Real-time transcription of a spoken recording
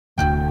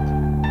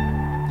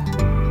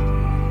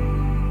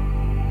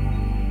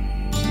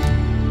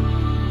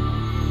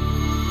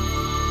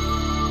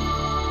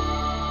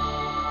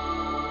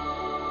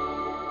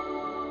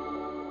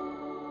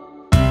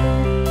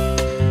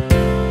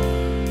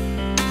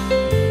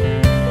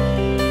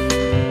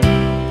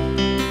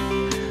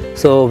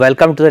So,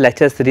 welcome to the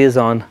lecture series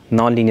on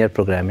nonlinear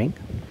programming.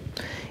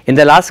 In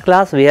the last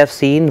class, we have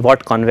seen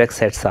what convex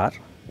sets are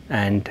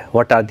and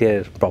what are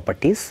their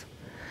properties,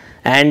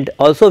 and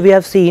also we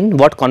have seen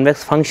what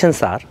convex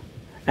functions are,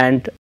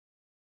 and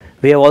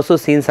we have also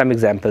seen some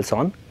examples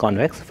on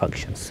convex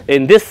functions.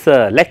 In this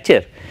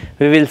lecture,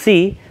 we will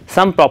see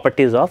some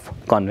properties of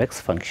convex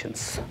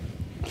functions.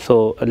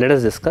 So, let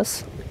us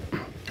discuss.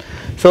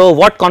 So,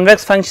 what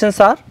convex functions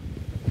are?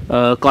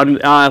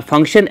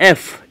 Function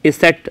f is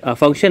set,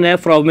 function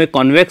f from a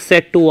convex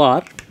set to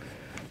R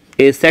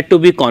is said to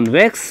be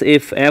convex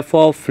if f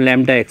of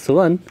lambda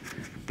x1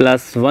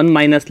 plus 1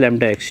 minus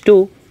lambda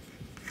x2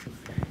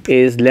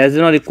 is less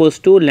than or equals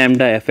to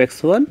lambda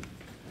fx1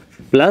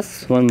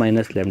 plus 1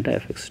 minus lambda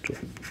fx2,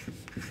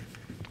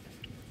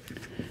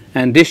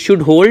 and this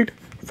should hold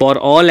for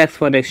all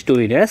x1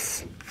 x2 in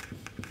S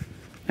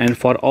and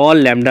for all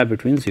lambda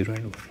between 0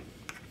 and 1.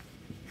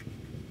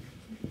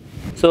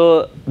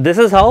 So, this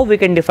is how we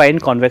can define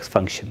convex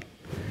function.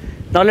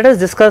 Now, let us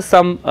discuss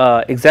some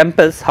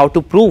examples how to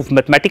prove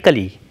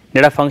mathematically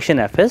that a function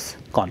f is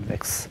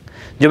convex.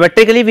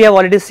 Geometrically, we have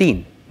already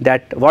seen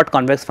that what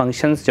convex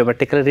functions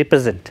geometrically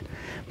represent,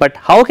 but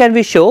how can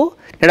we show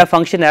that a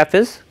function f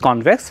is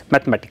convex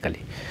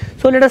mathematically?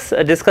 So, let us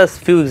discuss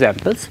few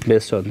examples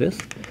based on this.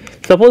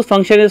 Suppose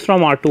function is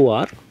from R to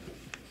R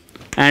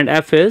and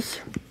f is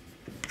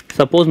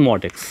suppose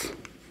mod x.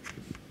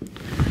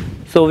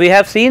 So, we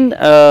have seen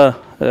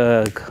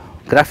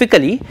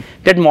graphically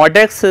that mod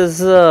x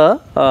is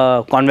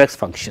a convex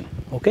function.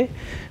 Okay.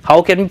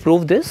 How can we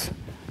prove this?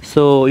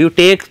 So, you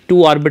take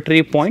two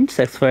arbitrary points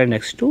x1 and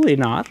x2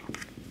 in R.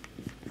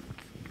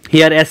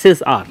 Here S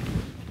is R.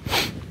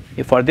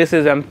 If for this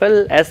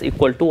example S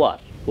equal to R.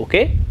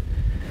 Okay.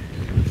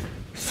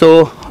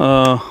 So,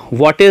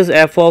 what is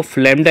f of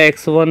lambda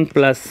x1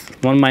 plus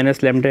 1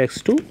 minus lambda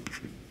x2?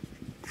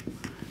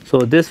 So,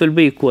 this will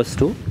be equals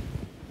to,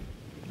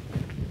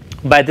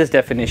 by this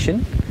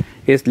definition,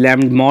 is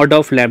mod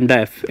of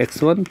lambda f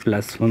x1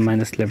 plus 1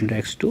 minus lambda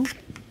x2,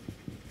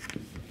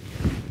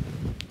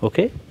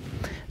 okay,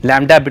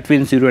 lambda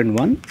between 0 and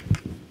 1.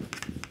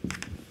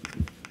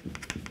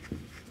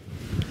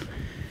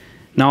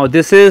 Now,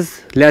 this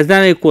is less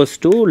than or equals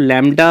to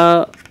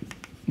lambda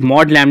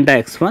mod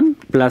lambda x1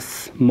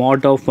 plus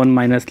mod of 1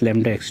 minus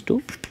lambda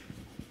x2,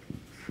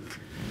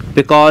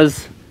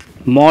 because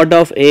mod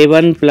of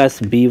a1 plus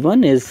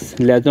b1 is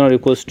less than or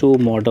equals to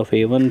mod of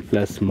a1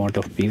 plus mod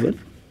of b1.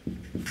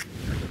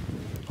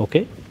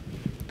 Okay.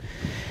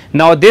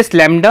 Now, this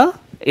lambda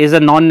is a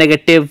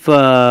non-negative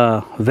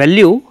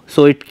value,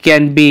 so it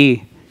can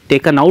be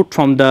taken out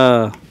from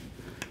the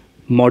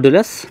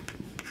modulus.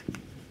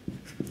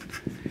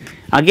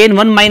 Again,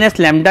 1 minus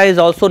lambda is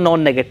also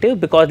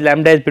non-negative because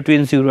lambda is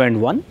between 0 and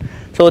 1.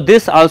 So,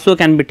 this also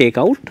can be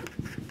taken out.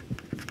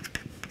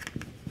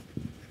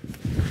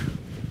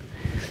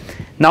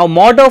 Now,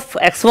 mod of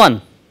x1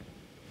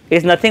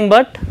 is nothing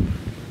but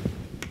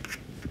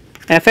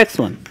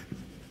fx1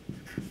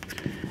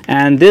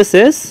 and this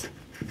is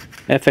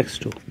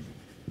fx2.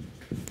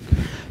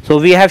 So,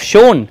 we have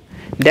shown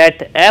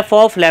that f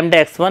of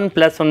lambda x1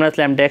 plus 1 minus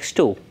lambda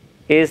x2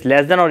 is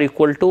less than or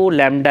equal to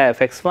lambda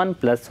fx1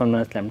 plus 1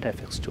 minus lambda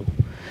fx2.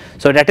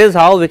 So, that is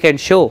how we can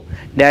show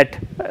that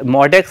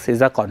mod x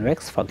is a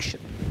convex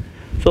function.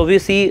 So, we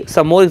see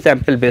some more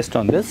example based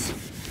on this.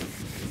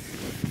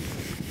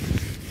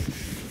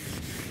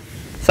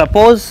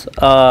 Suppose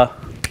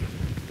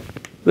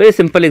very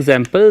simple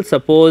example,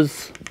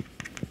 suppose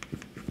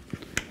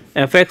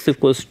fx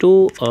equals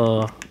to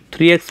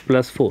 3x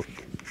plus 4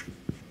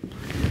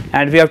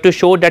 and we have to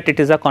show that it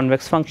is a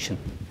convex function.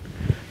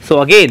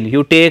 So, again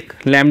you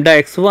take lambda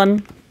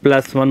x1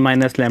 plus 1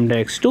 minus lambda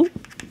x2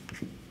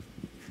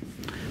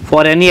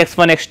 for any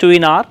x1 x2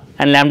 in R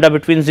and lambda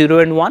between 0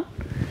 and 1.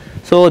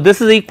 So,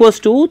 this is equals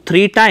to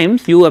 3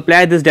 times you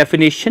apply this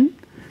definition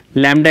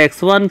lambda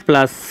x1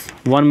 plus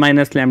 1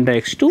 minus lambda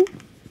x2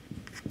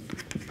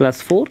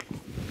 plus 4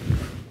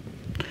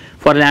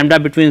 for lambda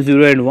between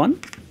 0 and 1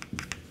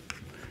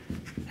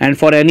 and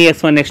for any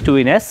x1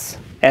 x2 in S,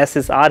 S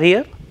is R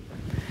here.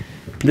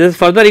 This is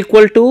further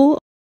equal to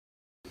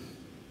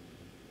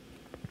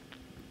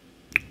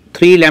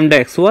 3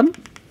 lambda x1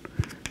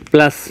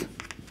 plus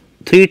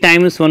 3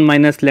 times 1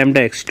 minus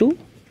lambda x2.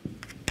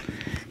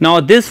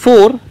 Now, this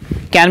 4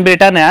 can be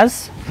written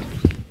as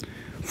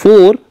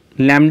 4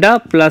 lambda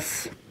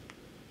plus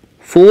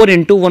 4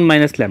 into 1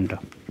 minus lambda.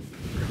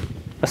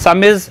 The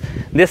sum is,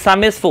 this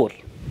sum is 4.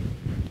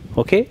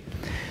 Okay.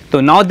 So,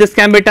 now this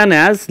can be written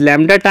as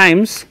lambda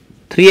times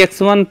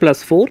 3x1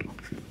 plus 4.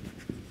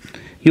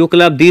 You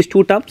club these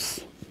two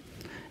terms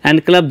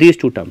and club these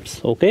two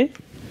terms. Okay.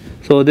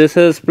 So, this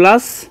is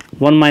plus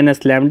 1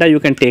 minus lambda you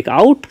can take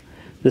out.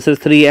 This is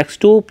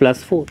 3x2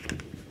 plus 4.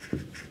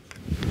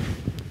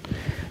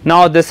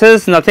 Now, this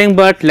is nothing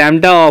but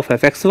lambda of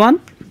fx1.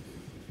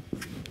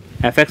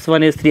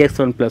 fx1 is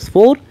 3x1 plus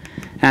 4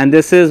 and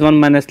this is 1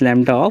 minus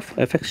lambda of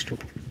fx2.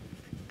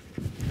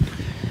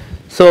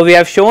 So, we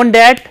have shown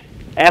that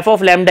f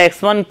of lambda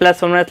x1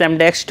 plus 1 minus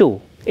lambda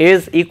x2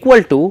 is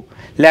equal to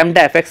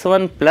lambda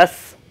fx1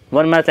 plus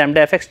 1 minus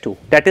lambda fx2,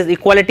 that is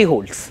equality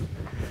holds.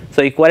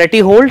 So, equality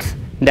holds,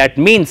 that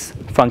means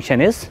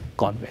function is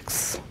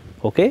convex.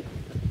 Okay.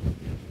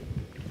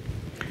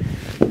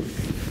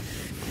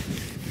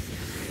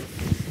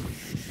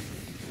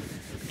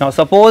 Now,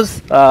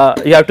 suppose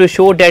you have to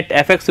show that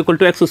fx equal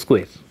to x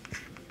square,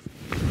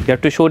 you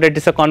have to show that it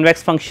is a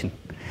convex function.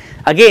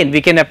 Again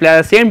we can apply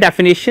the same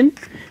definition,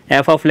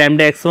 f of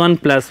lambda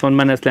x1 plus 1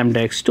 minus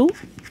lambda x2,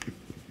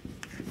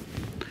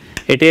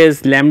 it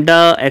is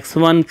lambda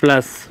x1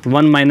 plus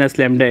 1 minus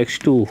lambda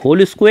x2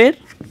 whole square,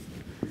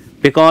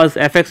 because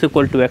fx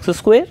equal to x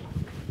square.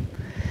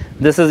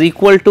 This is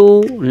equal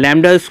to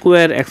lambda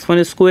square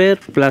x1 square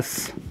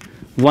plus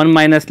 1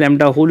 minus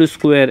lambda whole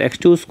square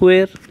x2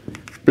 square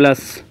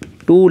plus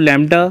 2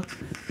 lambda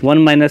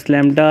 1 minus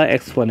lambda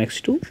x1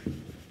 x2.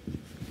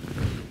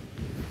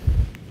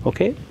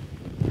 Okay.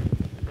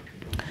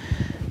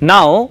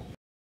 Now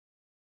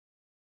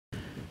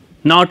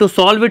to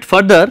solve it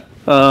further,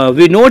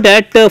 we know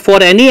that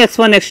for any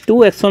x1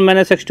 x2, x1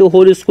 minus x2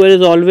 whole square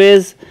is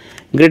always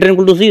greater than or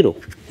equal to 0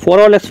 for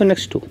all x1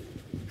 x2.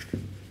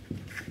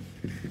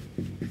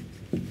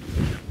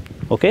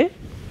 Okay.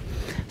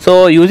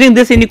 So, using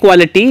this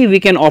inequality we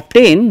can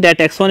obtain that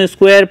x1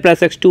 square plus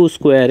x2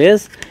 square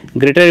is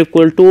greater or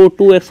equal to 2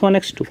 x1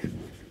 x2.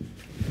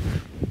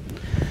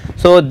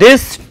 So,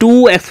 this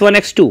 2 x1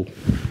 x2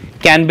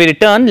 can be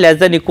written less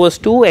than equals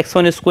to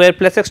x1 square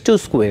plus x2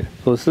 square.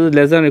 So, this is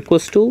less than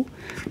equals to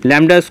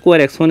lambda square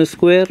x1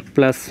 square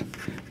plus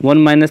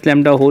 1 minus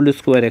lambda whole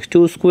square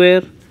x2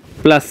 square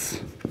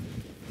plus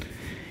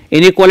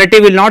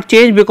inequality will not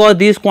change because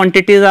these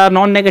quantities are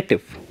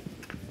non-negative.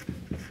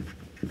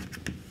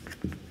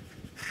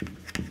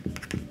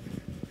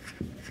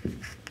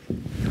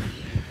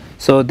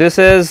 So, this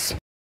is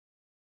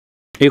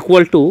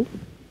equal to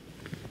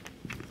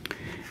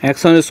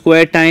x1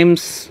 square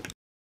times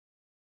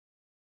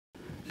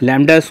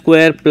lambda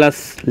square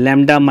plus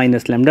lambda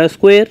minus lambda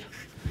square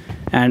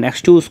and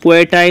x2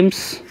 square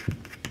times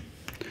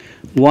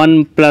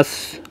 1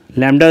 plus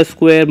lambda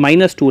square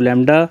minus 2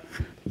 lambda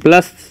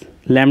plus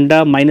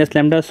lambda minus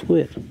lambda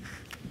square.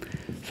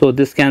 So,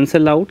 this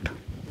cancel out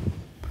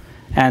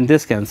and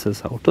this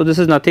cancels out. So, this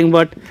is nothing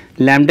but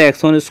lambda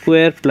x1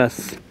 square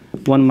plus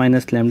 1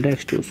 minus lambda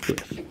x2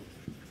 square,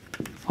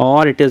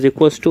 or it is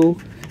equals to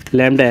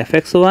lambda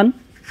fx1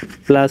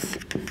 plus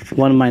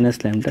 1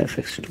 minus lambda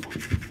fx2.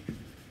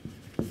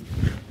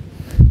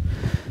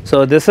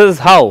 So, this is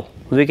how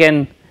we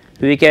can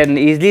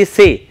easily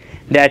say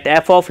that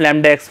f of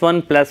lambda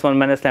x1 plus 1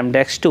 minus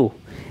lambda x2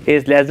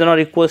 is less than or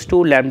equals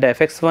to lambda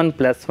fx1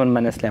 plus 1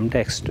 minus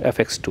lambda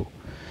fx2.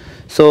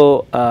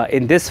 So,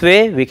 in this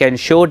way we can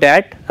show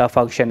that a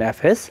function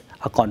f is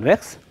a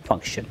convex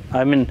function,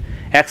 I mean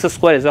x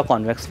square is a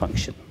convex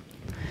function.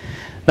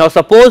 Now,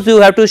 suppose you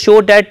have to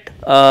show that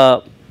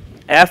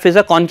f is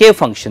a concave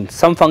function,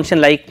 some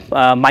function like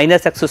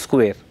minus x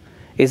square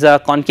is a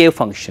concave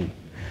function.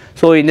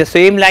 So, in the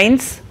same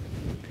lines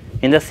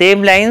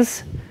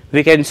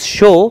we can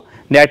show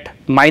that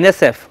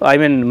minus f, I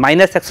mean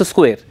minus x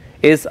square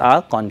is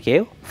a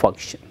concave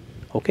function.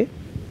 Okay.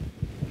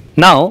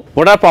 Now,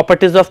 what are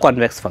properties of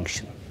convex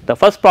function? The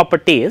first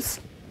property is,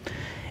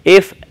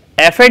 if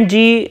f and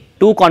g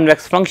two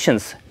convex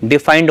functions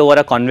defined over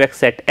a convex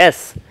set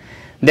S,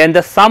 then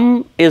the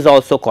sum is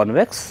also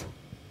convex.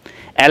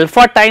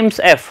 Alpha times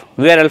f,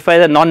 where alpha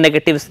is a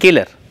non-negative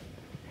scalar,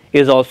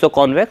 is also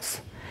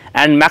convex,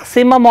 and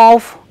maximum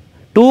of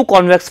two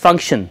convex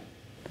function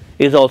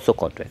is also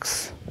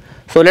convex.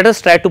 So, let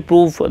us try to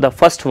prove the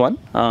first one,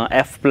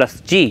 f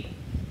plus g.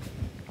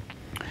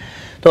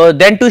 So,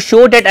 then to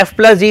show that f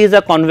plus g is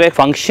a convex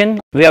function,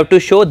 we have to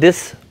show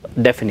this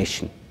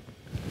definition.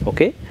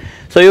 Okay.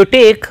 So, you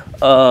take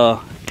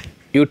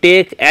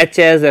h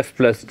as f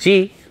plus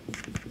g.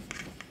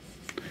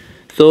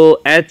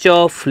 So, h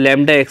of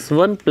lambda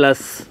x1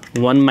 plus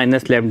 1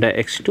 minus lambda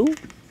x2,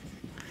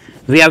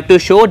 we have to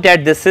show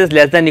that this is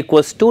less than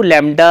equals to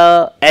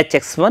lambda h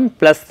x1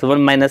 plus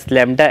 1 minus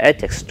lambda h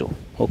x2.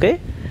 Okay.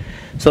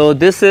 So,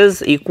 this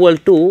is equal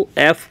to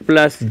f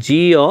plus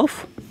g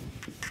of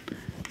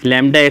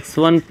lambda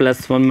x1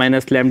 plus 1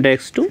 minus lambda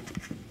x2,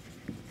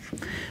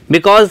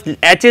 because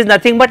h is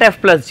nothing but f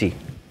plus g,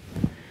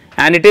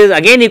 and it is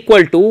again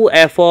equal to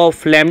f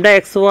of lambda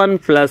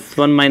x1 plus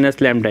 1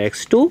 minus lambda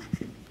x2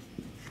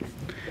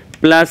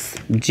 plus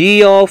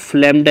g of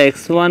lambda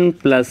x1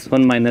 plus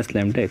 1 minus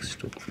lambda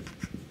x2.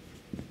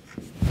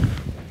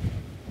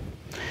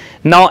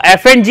 Now,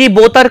 f and g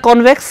both are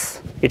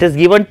convex, it is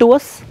given to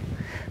us.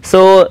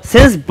 So,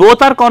 since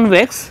both are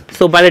convex,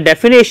 so by the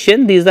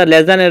definition these are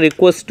less than or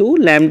equals to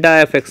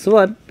lambda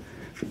fx1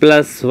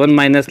 plus 1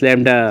 minus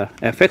lambda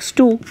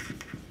fx2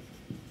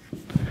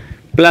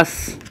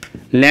 plus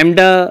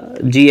lambda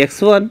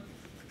gx1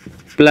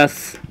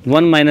 plus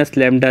 1 minus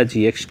lambda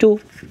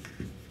gx2,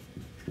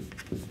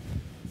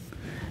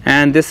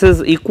 and this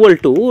is equal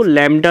to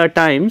lambda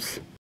times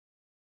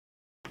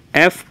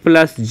f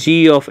plus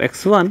g of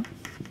x1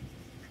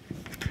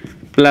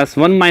 plus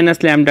 1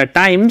 minus lambda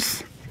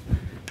times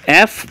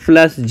f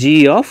plus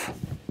g of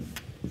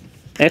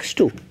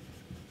x2,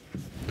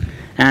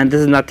 and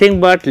this is nothing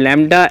but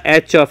lambda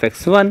h of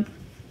x1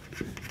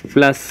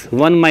 plus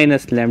 1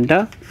 minus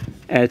lambda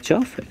h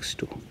of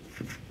x2.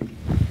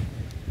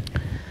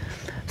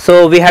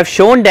 So, we have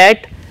shown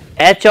that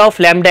h of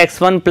lambda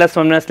x1 plus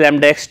 1 minus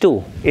lambda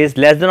x2 is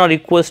less than or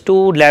equals to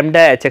lambda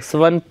h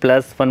x1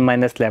 plus 1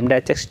 minus lambda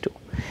h x2.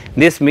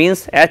 This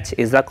means h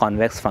is a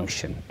convex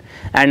function,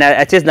 and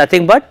h is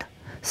nothing but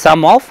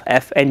sum of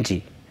f and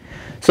g.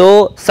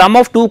 So, sum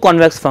of two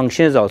convex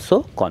functions is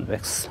also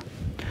convex.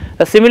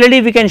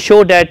 Similarly, we can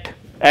show that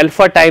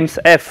alpha times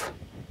f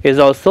is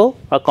also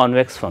a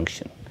convex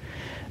function.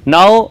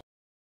 Now,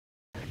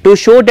 to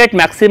show that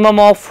maximum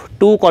of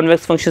two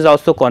convex functions is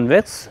also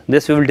convex,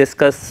 this we will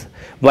discuss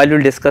while we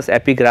will discuss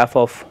epigraph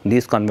of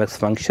these convex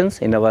functions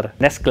in our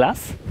next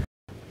class.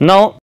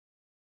 Now,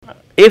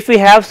 if we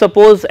have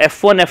suppose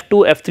f1,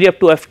 f2, f3 up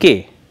to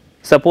fk,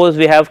 suppose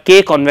we have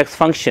k convex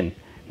function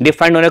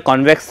defined on a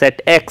convex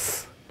set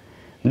X,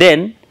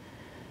 then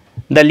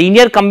the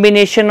linear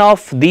combination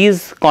of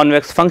these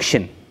convex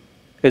function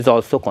is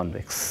also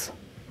convex.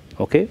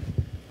 Okay.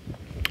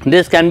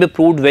 This can be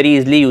proved very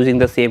easily using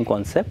the same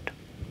concept.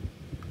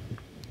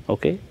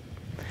 Okay.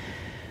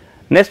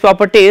 Next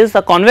property is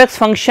a convex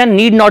function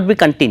need not be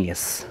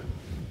continuous.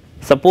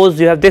 Suppose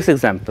you have this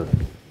example.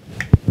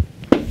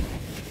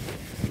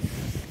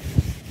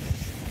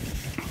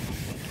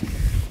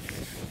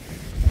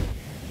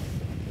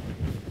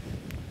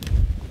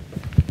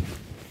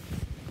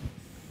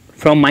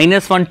 From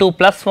minus 1 to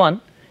plus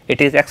 1,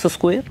 it is x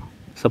square.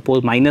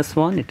 Suppose minus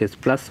 1, it is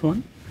plus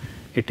 1,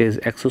 it is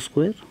x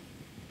square.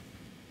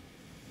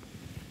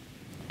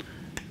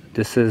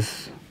 This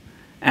is,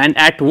 and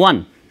at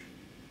 1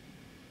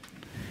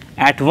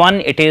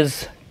 it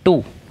is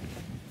 2.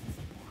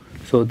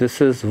 So,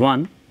 this is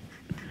 1,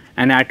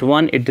 and at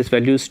 1 this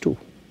value is 2.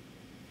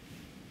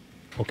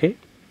 Okay.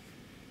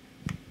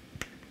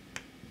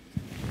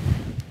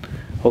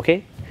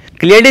 Okay.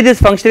 Clearly,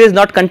 this function is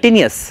not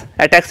continuous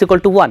at x equal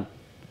to 1.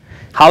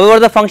 However,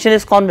 the function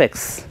is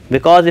convex,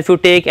 because if you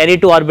take any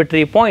two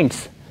arbitrary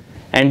points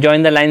and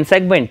join the line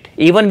segment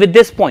even with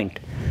this point,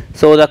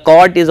 so the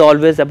chord is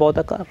always above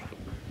the curve.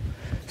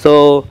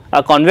 So,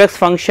 a convex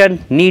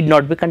function need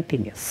not be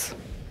continuous.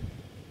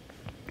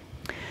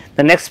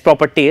 The next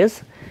property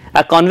is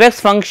a convex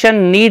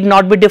function need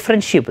not be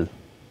differentiable.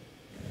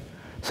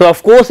 So,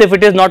 of course, if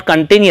it is not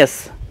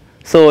continuous,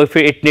 so if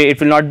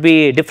it will not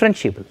be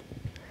differentiable.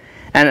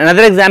 And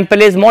another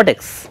example is mod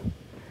x.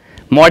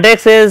 Mod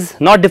x is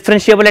not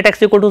differentiable at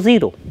x equal to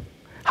 0.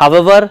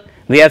 However,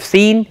 we have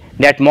seen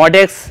that mod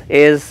x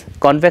is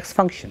convex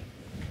function.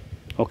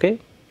 Okay.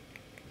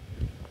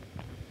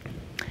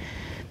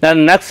 The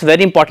next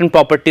very important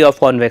property of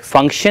convex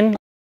function,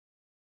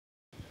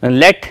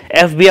 let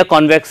f be a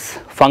convex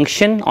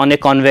function on a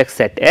convex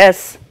set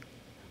S,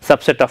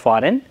 subset of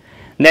Rn,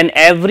 then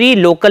every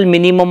local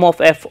minimum of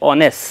f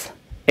on S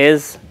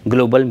is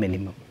global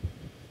minimum.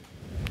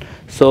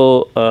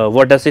 So,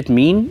 what does it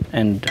mean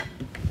and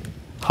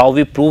how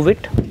we prove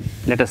it?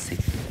 Let us see.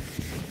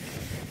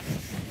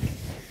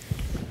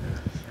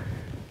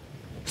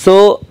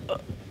 So,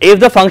 if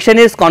the function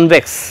is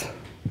convex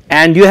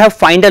and you have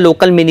find a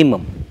local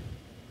minimum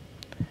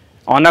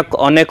on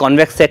a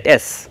convex set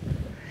S,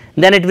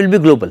 then it will be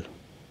global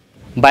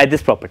by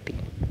this property.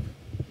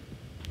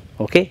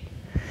 Okay.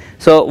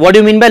 So, what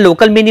do you mean by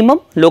local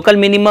minimum? Local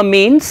minimum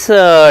means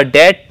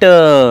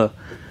that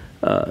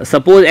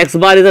suppose x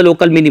bar is a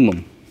local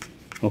minimum.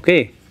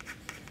 Okay.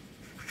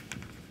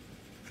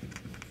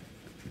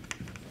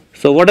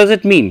 So, what does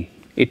it mean?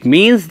 It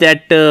means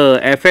that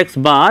f x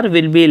bar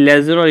will be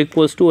less than or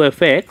equals to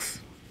f x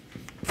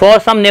for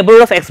some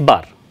neighborhood of x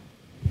bar.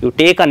 You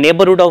take a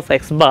neighborhood of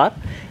x bar,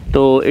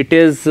 so it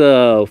is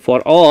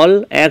for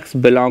all x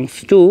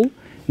belongs to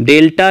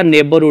delta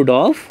neighborhood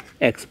of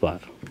x bar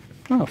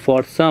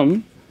for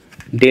some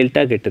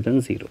delta greater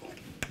than 0.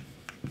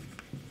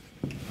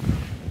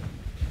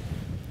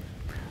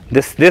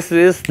 This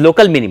is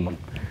local minimum.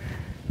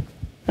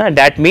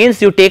 That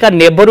means you take a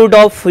neighborhood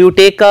of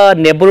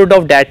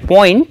that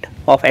point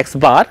of x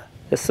bar,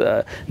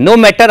 no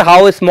matter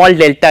how small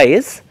delta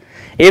is,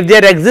 if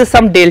there exists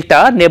some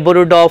delta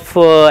neighborhood of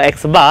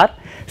x bar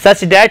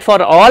such that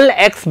for all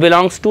x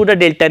belongs to the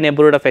delta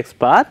neighborhood of x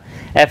bar,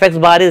 f x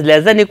bar is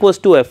less than equals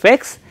to f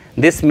x,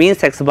 this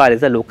means x bar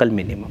is a local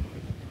minimum.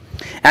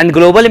 And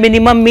global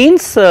minimum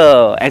means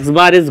x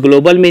bar is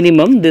global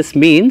minimum, this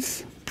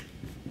means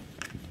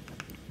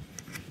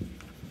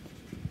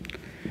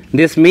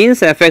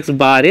f x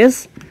bar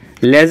is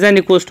less than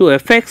equals to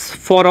f x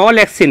for all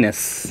x in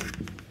S.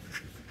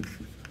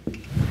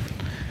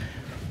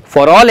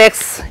 For all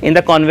x in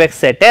the convex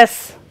set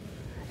S,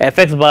 f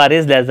x bar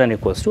is less than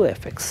equals to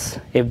f x.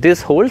 If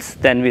this holds,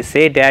 then we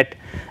say that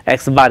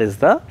x bar is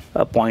the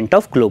point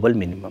of global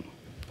minimum.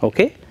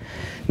 Okay.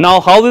 Now,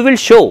 how we will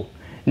show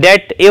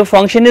that if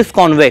function is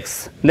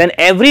convex, then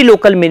every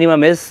local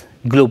minimum is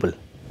global.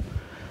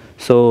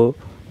 So,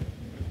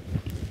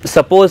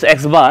 suppose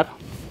x bar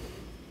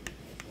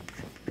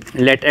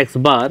let x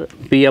bar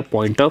be a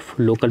point of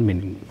local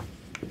minimum.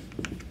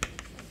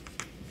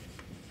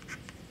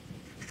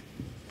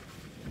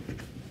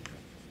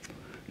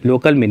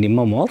 Local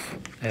minimum of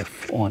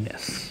f on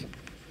S.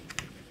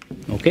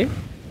 Okay.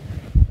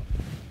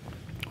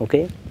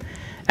 Okay.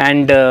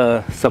 And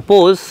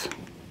suppose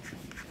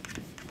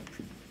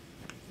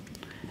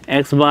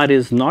x bar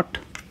is not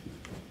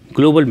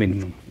global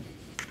minimum.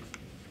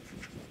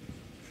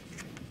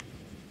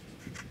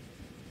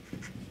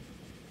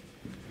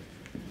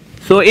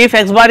 So, if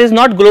x bar is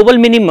not global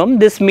minimum,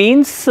 this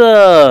means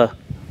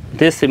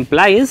this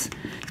implies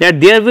that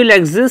there will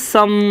exist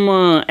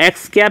some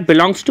x cap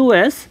belongs to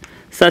S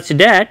such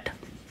that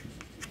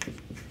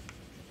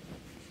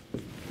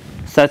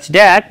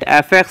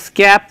f x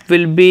cap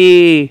will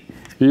be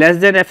less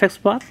than f x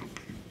bar.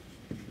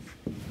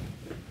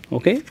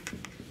 Okay.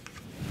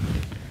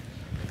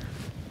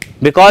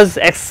 Because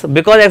x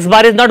bar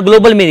is not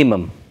global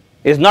minimum.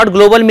 Is not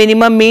global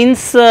minimum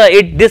means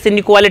this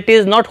inequality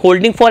is not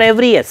holding for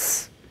every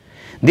S.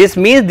 This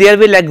means there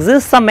will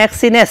exist some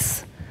x in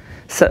S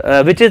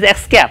which is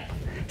x cap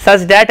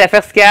such that f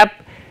x cap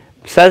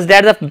such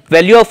that the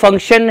value of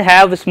function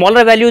have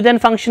smaller value than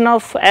function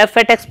of f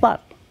at x bar.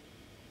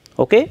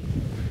 Okay.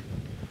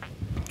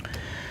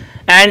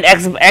 And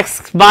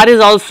x bar is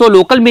also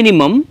local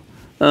minimum.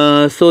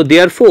 So,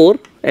 therefore,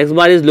 x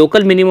bar is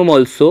local minimum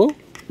also.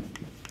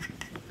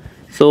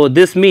 So,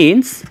 this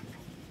means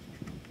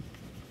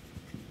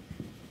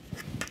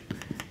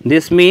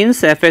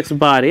f x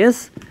bar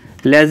is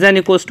less than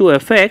equals to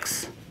f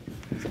x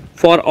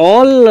for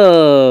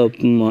all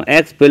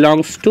x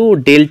belongs to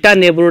delta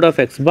neighborhood of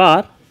x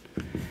bar,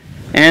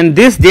 and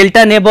this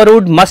delta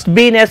neighborhood must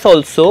be in S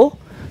also.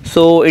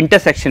 So,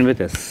 intersection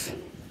with S,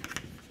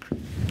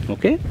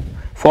 okay,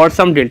 for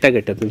some delta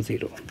greater than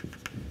 0.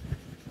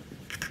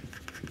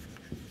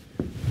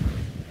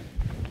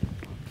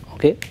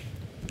 Okay.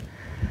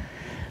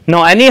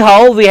 Now,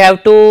 anyhow we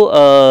have to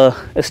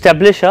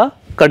establish a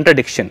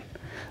contradiction,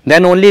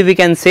 then only we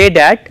can say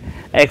that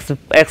x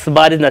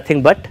bar is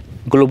nothing but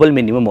global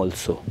minimum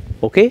also.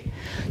 Okay.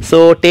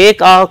 So,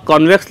 take a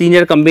convex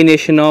linear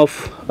combination of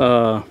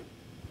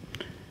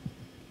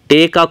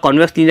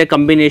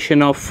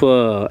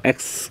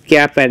x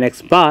cap and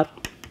x bar.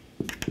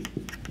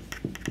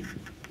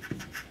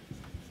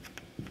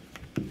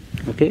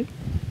 Okay.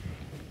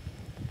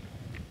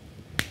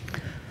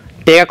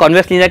 Take a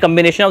convex linear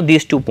combination of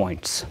these 2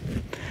 points.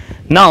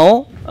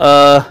 Now,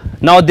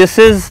 this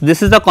is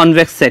the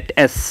convex set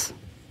S,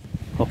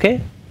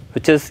 okay,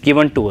 which is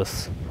given to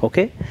us.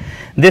 Okay.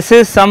 This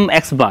is some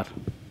x bar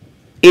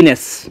in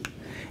S,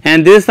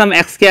 and this is some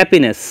x cap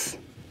in S,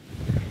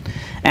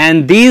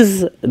 and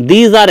these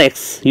are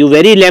x. You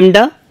vary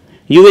lambda,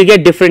 you will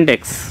get different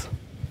x.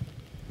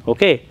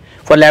 Okay.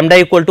 For lambda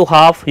equal to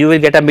half, you will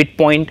get a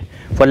midpoint.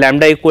 For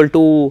lambda equal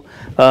to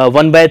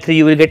 1/3,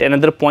 you will get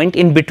another point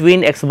in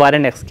between x bar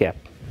and x cap.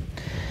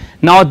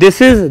 Now,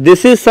 this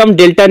is some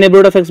delta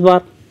neighborhood of x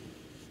bar.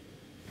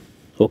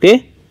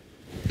 Okay.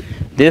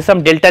 There is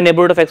some delta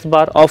neighborhood of x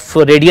bar of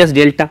radius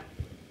delta.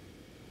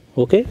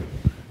 Okay,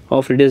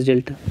 of radius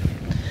delta.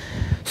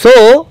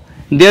 So,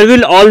 there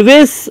will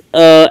always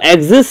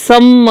exist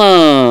some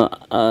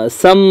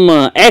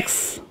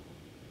x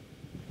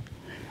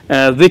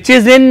which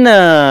is in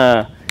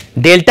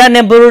delta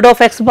neighborhood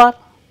of x bar.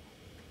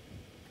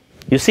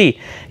 You see,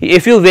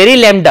 if you vary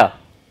lambda,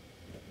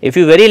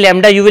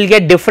 you will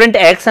get different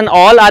x, and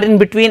all are in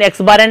between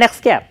x bar and x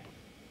cap.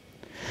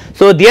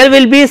 So, there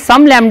will be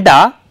some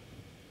lambda,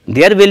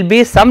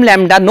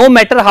 no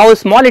matter how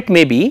small it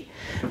may be,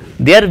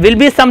 there will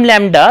be some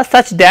lambda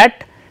such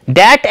that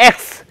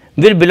x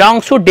will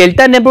belong to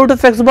delta neighborhood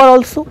of x bar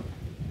also.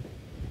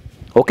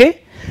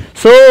 Okay.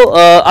 So,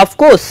 of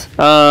course,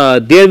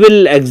 there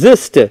will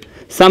exist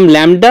some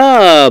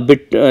lambda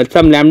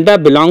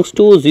belongs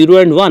to 0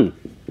 and 1,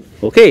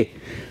 okay,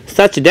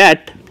 such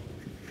that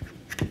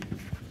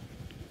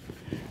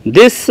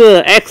this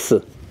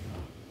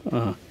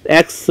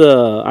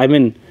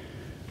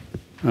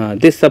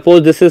this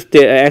suppose this is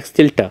x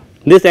tilde.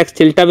 This x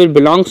tilde will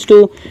belongs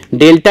to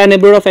delta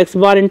neighborhood of x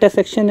bar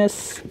intersection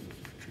S,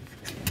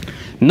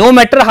 no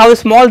matter how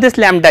small this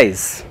lambda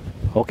is.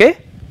 Okay.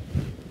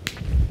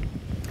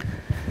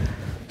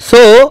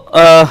 So,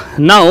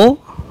 now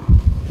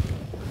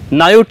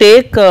you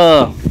take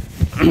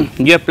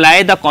you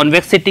apply the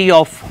convexity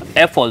of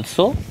f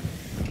also.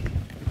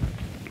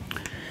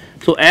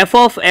 So, f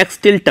of x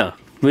tilde,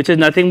 which is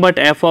nothing but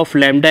f of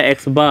lambda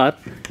x bar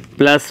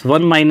plus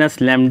 1 minus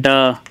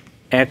lambda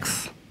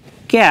x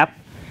cap,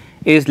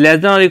 is less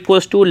than or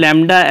equals to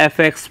lambda f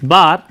x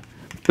bar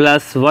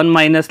plus 1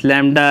 minus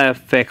lambda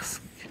f x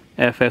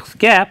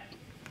cap,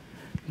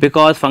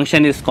 because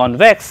function is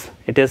convex,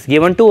 it is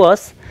given to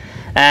us,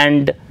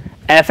 and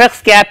f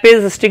x cap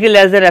is strictly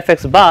less than f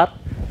x bar.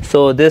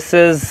 So, this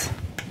is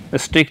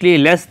strictly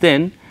less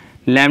than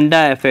lambda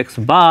f x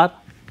bar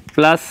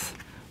plus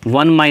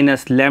 1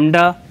 minus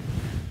lambda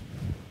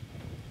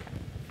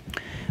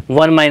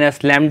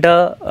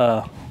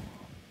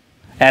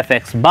f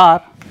x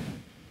bar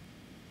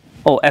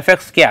oh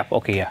fx cap,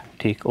 okay, yeah,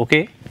 ठीक,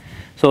 okay.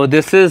 So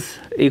this is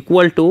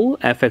equal to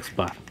fx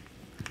bar.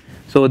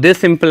 So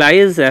this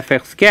implies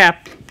fx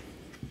cap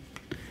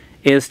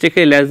is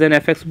strictly less than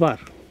fx bar,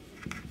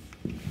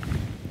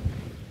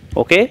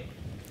 okay.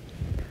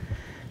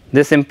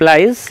 This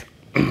implies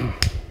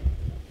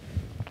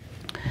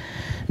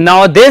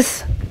now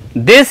this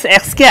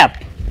x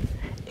cap,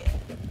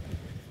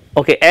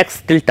 okay,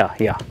 x tilde,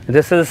 yeah,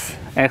 this is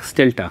x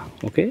tilde,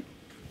 okay,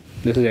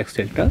 this is x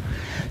tilde.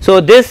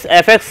 So this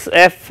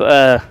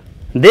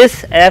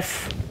this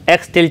f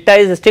x tilde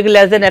is strictly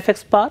less than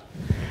fx bar,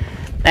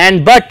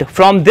 and but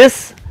from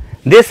this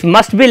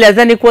must be less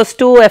than equals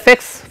to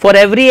fx for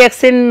every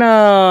x in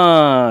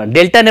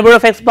delta neighborhood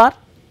of x bar,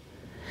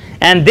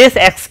 and this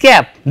x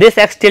cap, this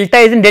x tilde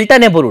is in delta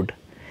neighborhood,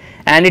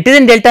 and it is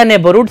in delta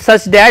neighborhood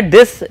such that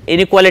this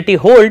inequality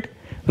hold,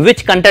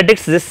 which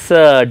contradicts this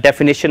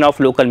definition of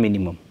local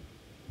minimum,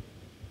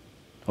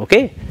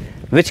 okay,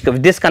 which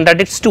this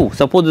contradicts 2.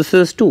 Suppose this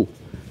is 2,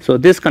 so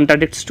this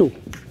contradicts 2.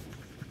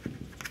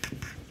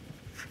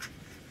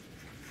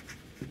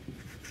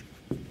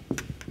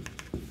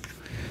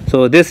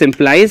 So this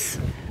implies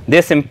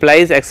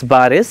x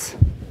bar is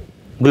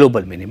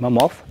global minimum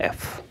of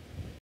f,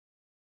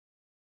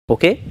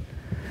 okay.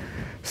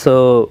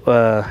 So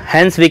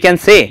hence we can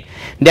say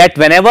that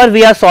whenever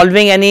we are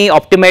solving any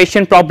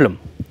optimization problem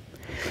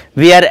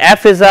where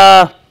f is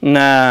a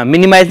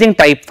minimizing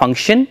type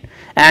function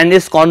and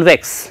is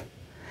convex,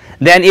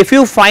 then if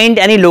you find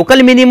any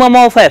local minimum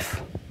of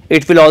f,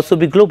 it will also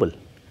be global.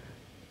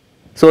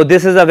 So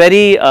this is a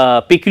very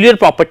peculiar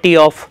property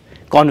of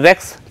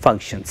convex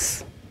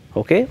functions,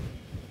 okay.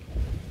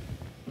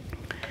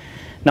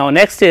 Now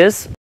next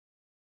is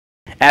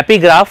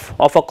epigraph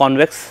of a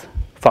convex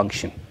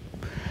function.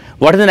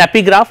 What is an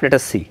epigraph? Let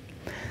us see.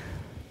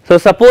 So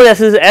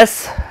suppose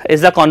S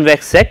is a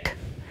convex set,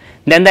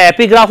 then the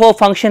epigraph of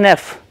function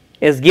f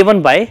is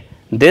given by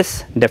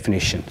this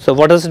definition. So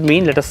what does it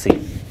mean? Let us see.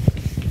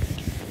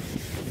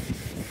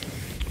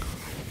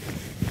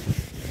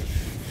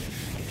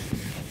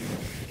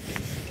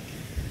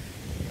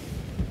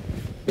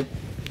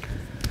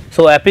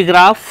 So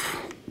epigraph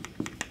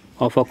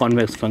of a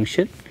convex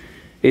function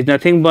is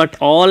nothing but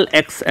all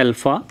x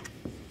alpha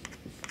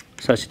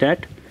such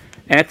that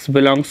x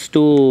belongs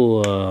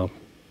to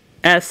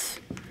S,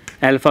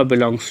 alpha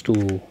belongs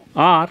to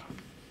R,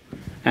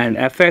 and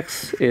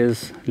fx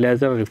is less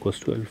than or equals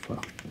to alpha,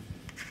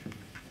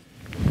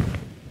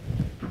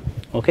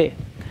 okay.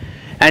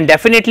 And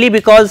definitely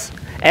because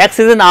x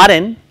is in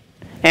Rn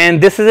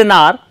and this is in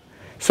R,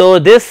 so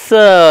this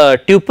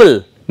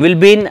tuple will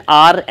be in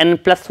Rn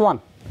plus 1.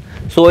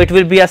 So it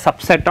will be a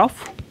subset of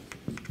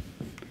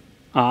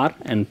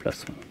Rn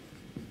plus 1,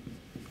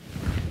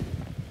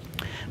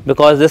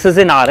 because this is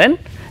in Rn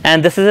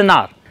and this is in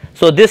R.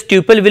 So this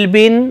tuple will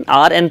be in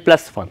Rn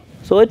plus 1.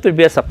 So it will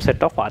be a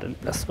subset of Rn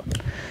plus 1.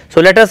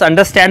 So let us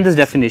understand this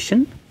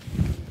definition.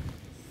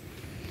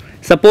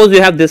 Suppose we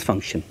have this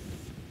function,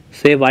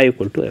 say y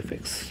equal to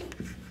fx.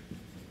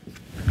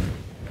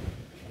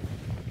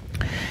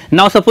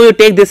 Now suppose you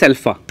take this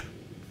alpha,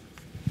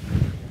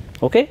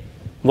 okay,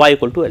 y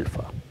equal to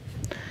alpha,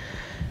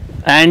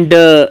 and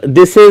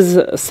this is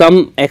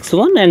some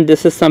x1 and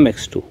this is some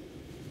x2.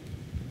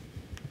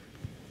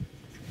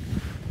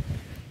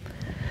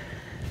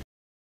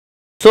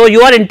 So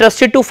you are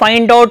interested to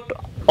find out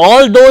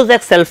all those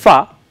x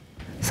alpha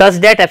such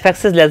that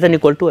fx is less than or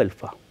equal to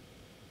alpha,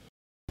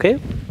 okay.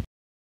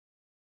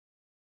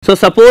 So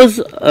suppose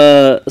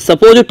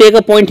you take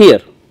a point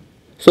here.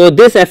 So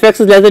this fx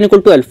is less than or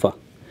equal to alpha,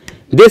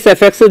 this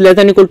fx is less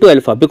than or equal to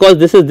alpha, because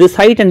this is this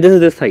height and this is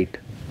this height,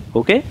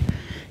 okay.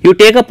 You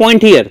take a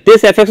point here,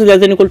 this fx is less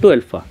than or equal to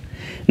alpha.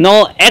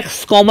 Now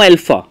x comma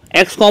alpha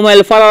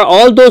are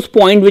all those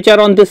points which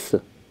are on this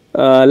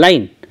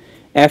line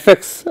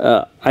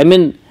fx, I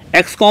mean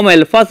x comma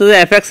alpha, so the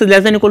fx is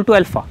less than or equal to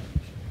alpha.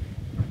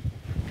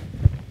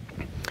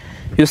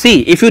 You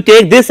see, if you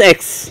take this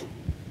x,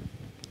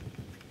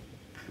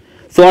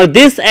 for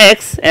this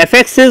x,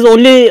 fx is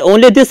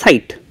only this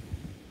height,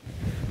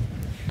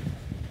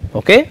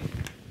 okay.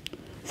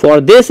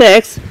 For this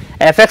x,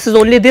 fx is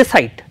only this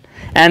height,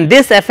 and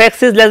this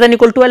fx is less than or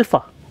equal to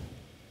alpha.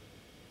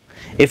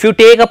 If you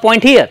take a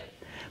point here,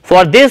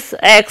 for this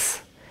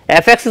x,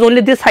 fx is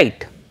only this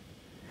height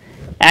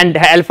and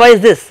alpha is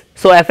this,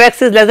 so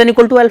fx is less than or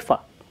equal to alpha.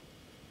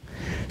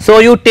 So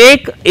you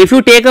take, if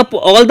you take up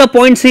all the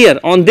points here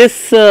on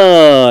this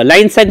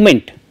line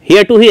segment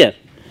here to here,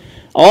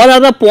 all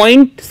are the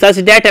points such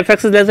that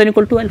fx is less than or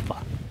equal to alpha.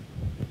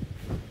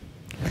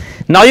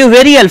 Now you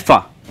vary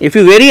alpha. If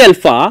you vary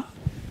alpha,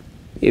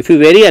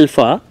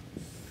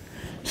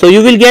 so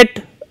you will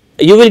get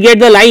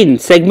the line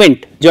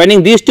segment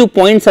joining these 2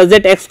 points such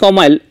that x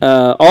comma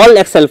all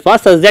x alpha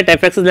such that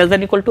fx is less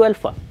than or equal to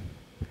alpha.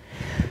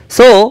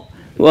 So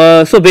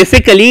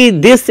basically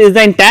this is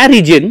the entire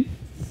region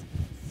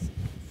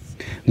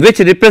which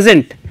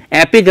represent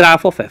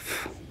epigraph of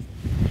f.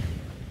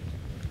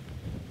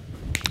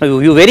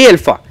 You vary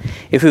alpha.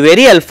 If you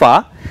vary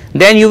alpha,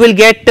 then you will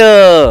get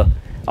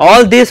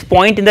all these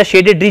point in the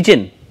shaded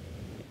region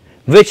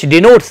which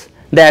denotes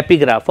the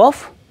epigraph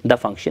of the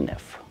function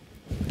f.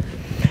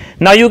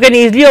 Now, you can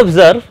easily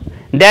observe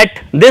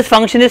that this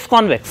function is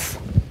convex,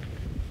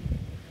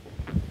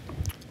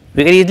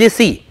 we can easily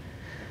see,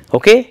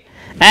 okay,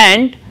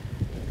 and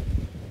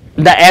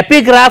the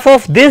epigraph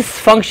of this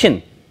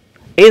function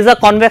is a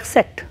convex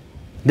set.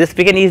 This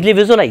we can easily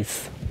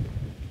visualize.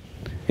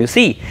 You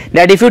see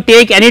that if you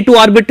take any two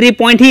arbitrary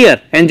point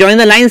here and join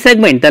the line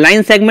segment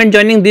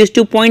joining these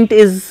 2 points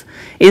is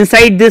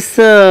inside this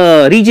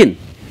region.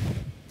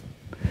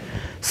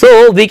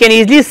 So, we can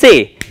easily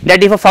say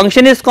that if a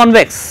function is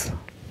convex,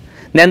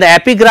 then the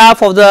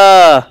epigraph of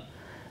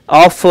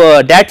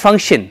that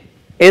function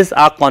is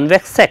a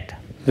convex set.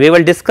 We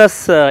will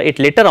discuss it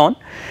later on,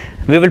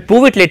 we will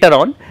prove it later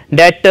on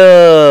that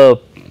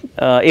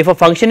if a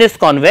function is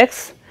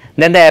convex,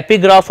 then the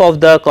epigraph of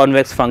the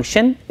convex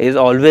function is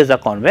always a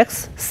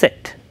convex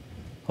set.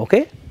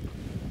 Okay.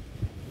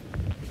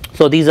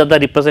 So, these are the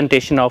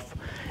representation of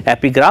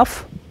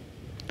epigraph.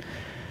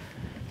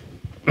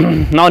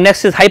 Now,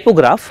 next is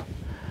hypograph.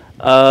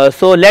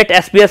 So, let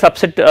S be a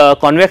subset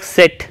convex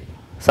set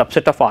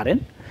subset of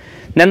Rn,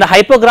 then the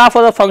hypograph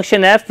of the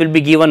function f will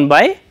be given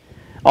by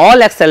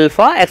all x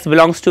alpha, x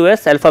belongs to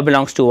S, alpha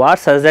belongs to R,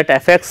 such that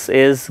f x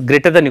is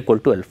greater than equal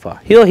to alpha.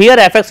 Here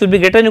f x will be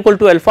greater than equal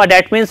to alpha,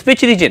 that means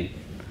which region?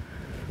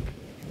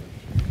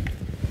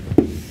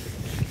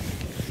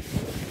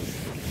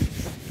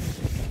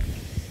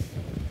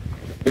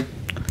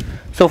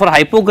 So, for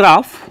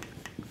hypograph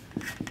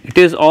it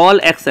is all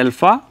x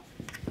alpha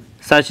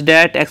such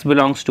that x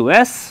belongs to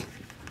S,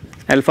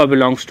 alpha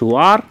belongs to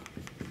R,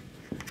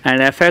 and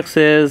f x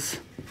is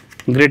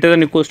greater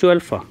than equals to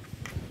alpha.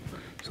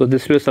 So,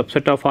 this will be a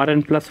subset of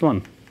Rn plus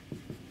 1.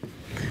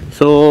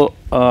 So,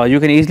 you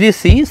can easily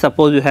see,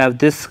 suppose you have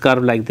this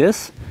curve like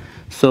this.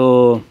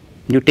 So,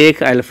 you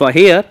take alpha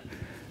here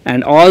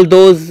and all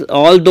those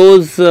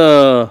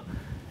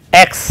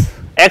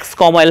x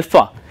comma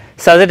alpha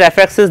such that f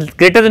x is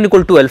greater than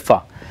equal to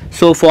alpha.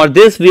 So, for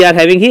this we are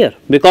having here,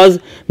 because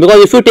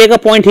if you take a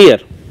point here,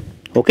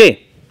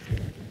 okay,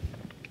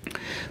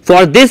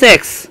 for this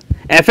x,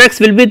 f x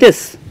will be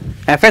this,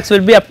 f x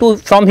will be up to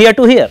from here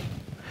to here,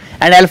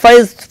 and alpha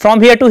is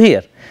from here to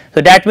here.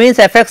 So, that means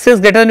f x is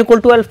greater than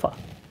equal to alpha.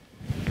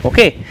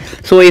 Okay.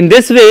 So, in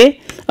this way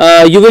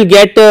you will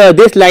get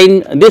this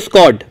line, this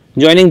chord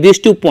joining these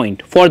 2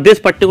 points for this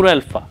particular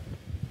alpha.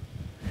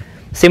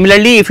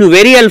 Similarly, if you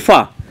vary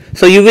alpha,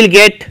 so you will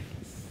get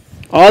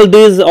all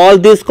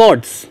these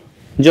chords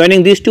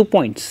joining these 2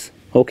 points.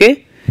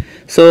 Okay.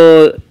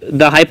 So,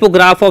 the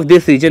hypograph of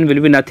this region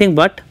will be nothing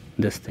but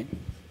this thing,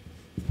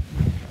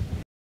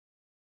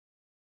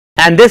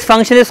 and this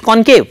function is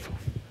concave.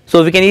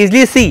 So, we can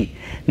easily see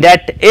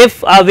that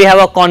if we have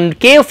a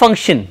concave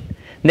function,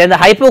 then the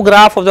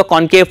hypograph of the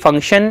concave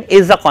function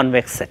is a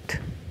convex set.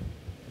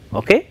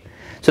 Okay.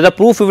 So, the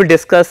proof we will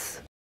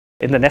discuss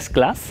in the next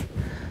class.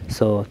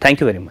 So,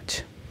 thank you very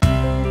much.